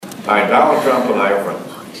Hi, Donald Trump and I are friends.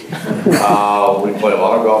 We played a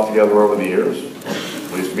lot of golf together over the years.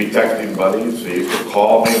 We used to be texting buddies. He used to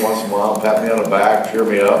call me once in a while, pat me on the back, cheer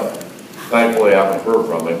me up. Thankfully, I haven't heard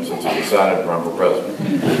from him since he decided to run for president.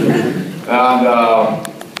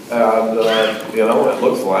 You know, it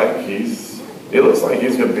looks like he's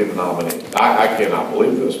going to be the nominee. I cannot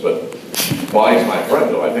believe this, but while he's my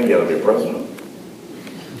friend, though, I think he ought to be president.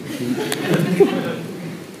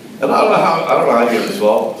 And I don't know how you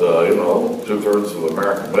insult, you know, 2/3 of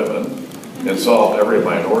American women, insult every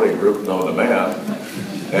minority group known to man,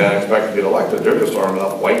 and expect to get elected. There just aren't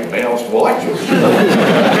enough white males to elect you.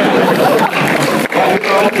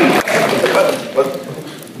 but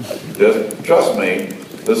trust me,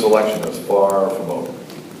 this election is far from over.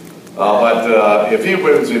 But if he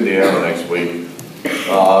wins Indiana next week,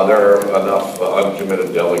 there are enough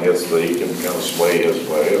uncommitted delegates that he can kind of sway his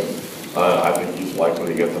way. And I think he's likely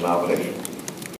to get the nomination.